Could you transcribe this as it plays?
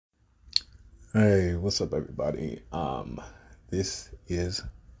Hey, what's up, everybody? This is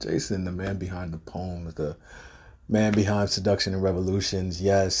Jason, the man behind the poems, the man behind Seduction and Revolutions.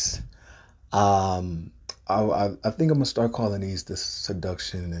 Yes, um, I think I'm gonna start calling these the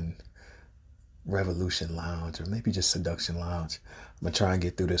Seduction and Revolution Lounge, or maybe just Seduction Lounge. I'm gonna try and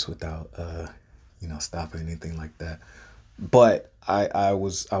get through this without, stopping anything like that. But I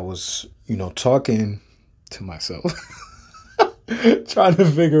was, talking to myself, trying to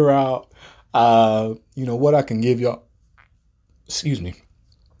figure out, what I can give y'all. Excuse me,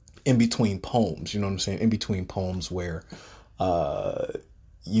 in between poems, you know what I'm saying? In between poems where, uh,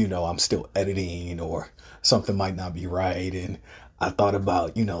 I'm still editing or something might not be right. And I thought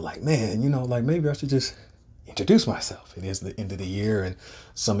about, like, man, like maybe I should just introduce myself. It is the end of the year, and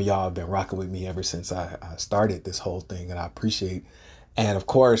some of y'all have been rocking with me ever since I started this whole thing, and I appreciate. And of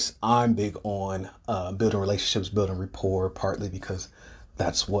course, I'm big on building relationships, building rapport, partly because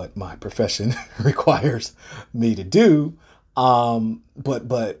that's what my profession requires me to do.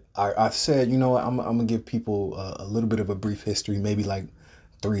 But I said, I'm gonna give people a little bit of a brief history, maybe like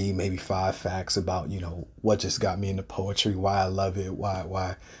three, maybe five facts about what just got me into poetry, why I love it,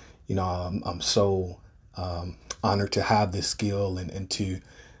 why I'm so honored to have this skill and to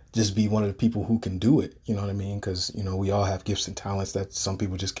just be one of the people who can do it. You know what I mean? Because we all have gifts and talents that some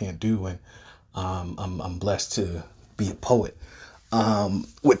people just can't do, and I'm blessed to be a poet.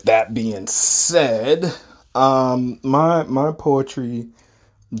 With that being said, my poetry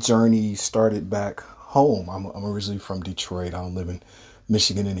journey started back home. I'm originally from Detroit. I don't live in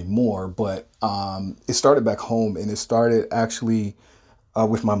Michigan anymore, but it started back home, and it started actually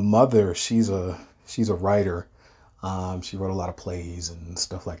with my mother. She's a writer. She wrote a lot of plays and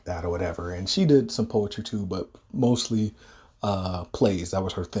stuff like that, or whatever, and she did some poetry too, but mostly plays. That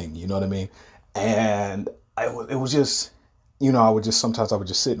was her thing. You know what I mean? And it was just, I would just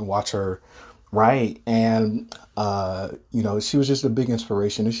sit and watch her write, and she was just a big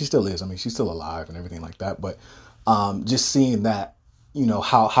inspiration, and she still is. I mean, she's still alive and everything like that. But just seeing that,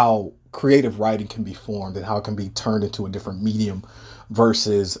 how creative writing can be formed and how it can be turned into a different medium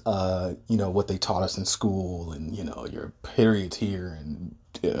versus what they taught us in school, and your periods here, and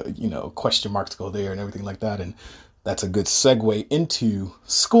question marks go there and everything like that. And that's a good segue into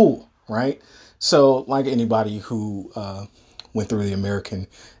school, right? So like anybody who went through the American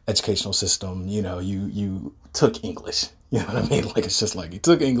educational system, you took English. You know what I mean? Like, it's just like you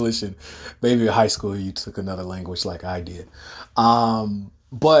took English, and maybe in high school you took another language like I did.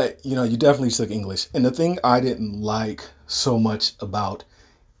 But you definitely took English. And the thing I didn't like so much about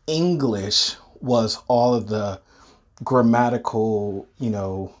English was all of the grammatical,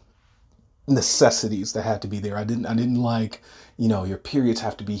 necessities that had to be there. I didn't like, your periods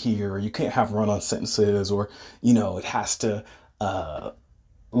have to be here, or you can't have run-on sentences, or it has to uh,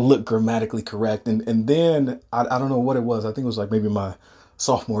 look grammatically correct. And then I don't know what it was. I think it was like maybe my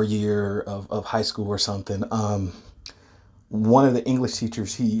sophomore year of high school or something. One of the English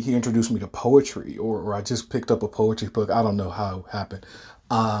teachers, he introduced me to poetry, or I just picked up a poetry book. I don't know how it happened.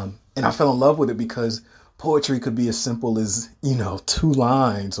 And I fell in love with it because poetry could be as simple as, two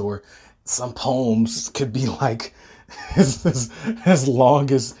lines, or some poems could be like as long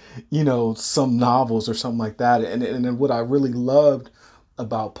as, some novels or something like that. And what I really loved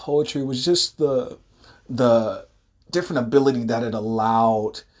about poetry was just the different ability that it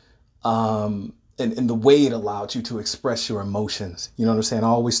allowed, and the way it allowed you to express your emotions. You know what I'm saying? I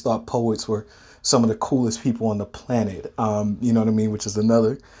always thought poets were some of the coolest people on the planet. You know what I mean? Which is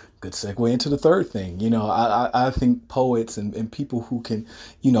another good segue into the third thing. I think poets and people who can,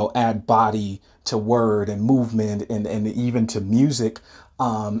 add body to word and movement, and even to music,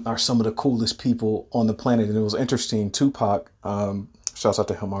 are some of the coolest people on the planet. And it was interesting. Tupac, shouts out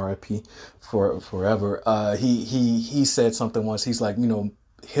to him, R.I.P. for forever. He said something once. He's like,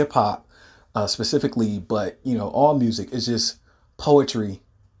 hip hop specifically, but all music is just poetry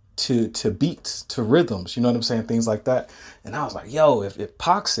to beats, to rhythms, you know what I'm saying? Things like that. And I was like, yo, if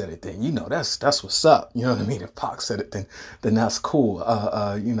Pac said it, then that's what's up. You know what I mean? If Pac said it, then that's cool.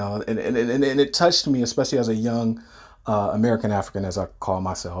 And it touched me, especially as a young American African, as I call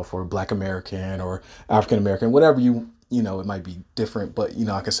myself, or Black American, or African American, whatever it might be different, but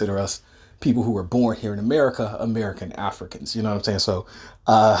I consider us people who were born here in America, American Africans. You know what I'm saying? So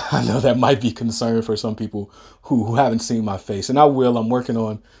I know that might be concern for some people who haven't seen my face, and I will. I'm working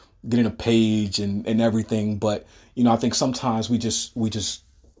on getting a page and everything, but I think sometimes we just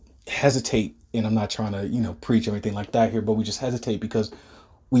hesitate, and I'm not trying to preach or anything like that here, but we just hesitate because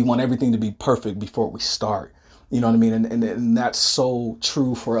we want everything to be perfect before we start. You know what I mean? And that's so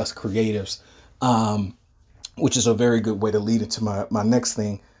true for us creatives, which is a very good way to lead into my next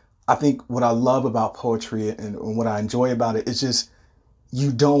thing. I think what I love about poetry and what I enjoy about it is just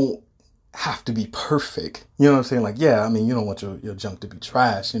you don't have to be perfect. You know what I'm saying? Like, yeah, I mean, you don't want your junk to be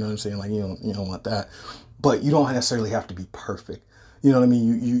trash. You know what I'm saying? Like, you don't want that, but you don't necessarily have to be perfect. You know what I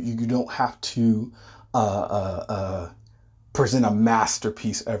mean? You don't have to uh, uh, uh, present a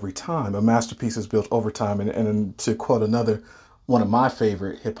masterpiece every time. A masterpiece is built over time. And to quote another one of my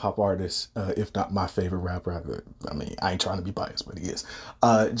favorite hip hop artists, if not my favorite rapper, I mean, I ain't trying to be biased, but he is.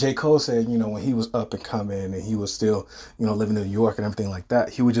 J. Cole said, when he was up and coming and he was still, living in New York and everything like that,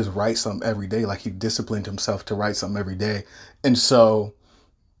 he would just write something every day. Like he disciplined himself to write something every day. And so,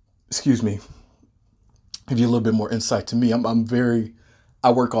 excuse me, give you a little bit more insight to me.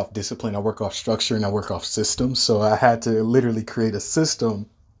 I work off discipline, I work off structure, and I work off systems. So I had to literally create a system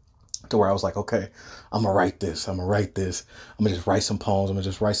to where I was like, okay, I'm gonna write this. I'm gonna write this. I'm gonna just write some poems. I'm gonna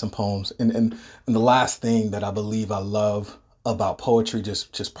just write some poems. And the last thing that I believe I love about poetry,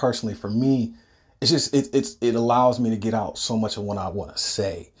 just personally for me, it allows me to get out so much of what I want to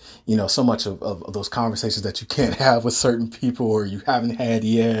say. So much of those conversations that you can't have with certain people or you haven't had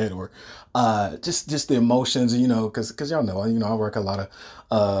yet, or just the emotions, because y'all know, I work a lot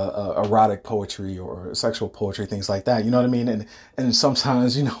of erotic poetry or sexual poetry, things like that. You know what I mean? And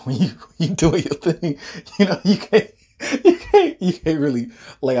sometimes, when you doing your thing, you can't really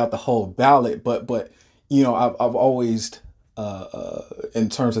lay out the whole ballot, but I've always in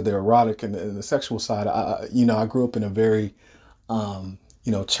terms of the erotic and the sexual side, I grew up in a very,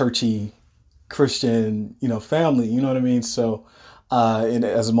 churchy Christian, family, you know what I mean? So, and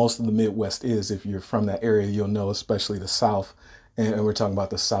as most of the Midwest is, if you're from that area, you'll know, especially the South, and we're talking about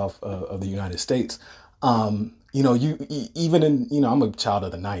the South of the United States. Even in, I'm a child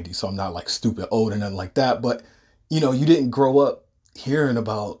of the 90s, so I'm not like stupid old or nothing like that, but, you didn't grow up hearing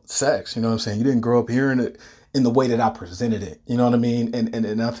about sex, you know what I'm saying? You didn't grow up hearing it in the way that I presented it, you know what I mean?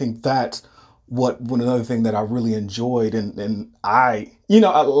 And I think that's one another thing that I really enjoyed, and I'll give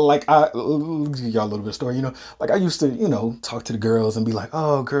y'all a little bit of story, like I used to, talk to the girls and be like,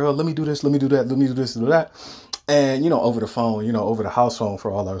 oh girl, let me do this, let me do that, let me do this, do that. And, over the phone, over the house phone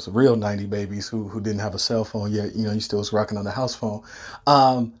for all those real 90 babies who didn't have a cell phone yet, you still was rocking on the house phone.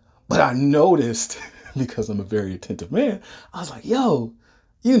 But I noticed, because I'm a very attentive man, I was like, yo,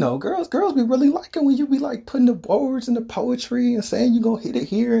 girls be really liking when you be like putting the words in the poetry and saying you're gonna hit it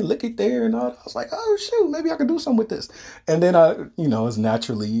here and lick it there and all that. I was like, oh shoot, maybe I could do something with this. And then as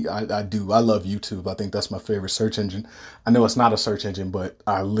naturally I love YouTube. I think that's my favorite search engine. I know it's not a search engine, but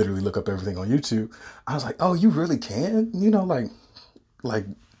I literally look up everything on YouTube. I was like, oh, you really can, like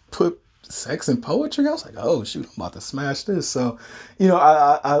put sex and poetry. I was like, oh shoot, I'm about to smash this. So,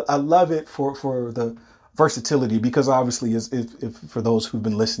 I love it for the versatility, because obviously if for those who've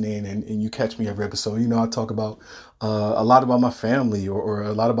been listening and you catch me every episode, I talk about a lot about my family, or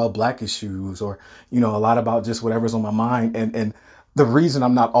a lot about Black issues, or a lot about just whatever's on my mind, and the reason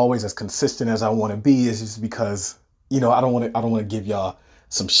I'm not always as consistent as I want to be is just because I don't want to give y'all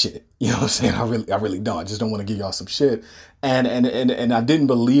some shit. You know what I'm saying? I really don't. I just don't want to give y'all some shit. And I didn't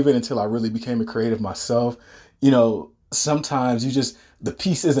believe it until I really became a creative myself. Sometimes the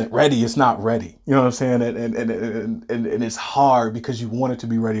piece isn't ready. It's not ready. You know what I'm saying? And it's hard because you want it to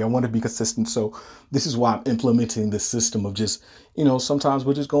be ready. I want to be consistent. So this is why I'm implementing this system of just, sometimes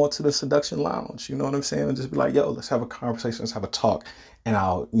we'll just go into the seduction lounge. You know what I'm saying? And just be like, yo, let's have a conversation. Let's have a talk. And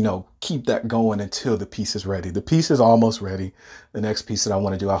I'll, keep that going until the piece is ready. The piece is almost ready. The next piece that I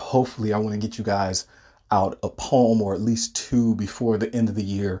want to do, I want to get you guys out a poem, or at least two, before the end of the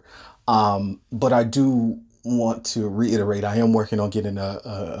year. But I do want to reiterate, I am working on getting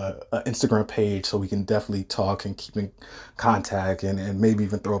a Instagram page, so we can definitely talk and keep in contact, and maybe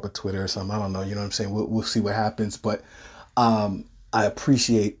even throw up a Twitter or something. I don't know. You know what I'm saying? We'll see what happens. But I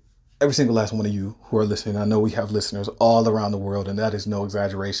appreciate every single last one of you who are listening. I know we have listeners all around the world, and that is no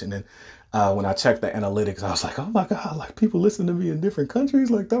exaggeration. And when I checked the analytics, I was like, oh my God, like people listen to me in different countries.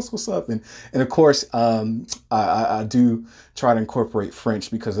 Like that's what's up. And of course, I do try to incorporate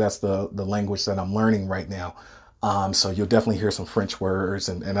French, because that's the language that I'm learning right now. So you'll definitely hear some French words,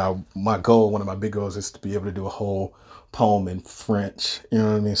 and my goal, one of my big goals, is to be able to do a whole poem in French. You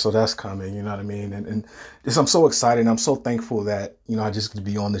know what I mean? So that's coming, you know what I mean? And just, I'm so excited. I'm so thankful that, I just get to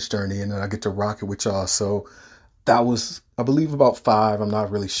be on this journey, and I get to rock it with y'all. So that was, I believe, about 5. I'm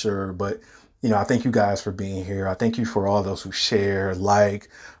not really sure, but, I thank you guys for being here. I thank you for all those who share,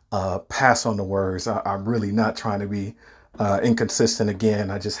 pass on the words. I'm really not trying to be inconsistent.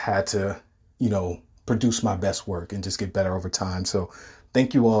 Again, I just had to, produce my best work and just get better over time. So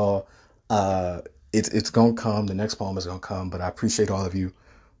thank you all. It's going to come. The next poem is going to come, but I appreciate all of you.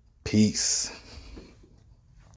 Peace.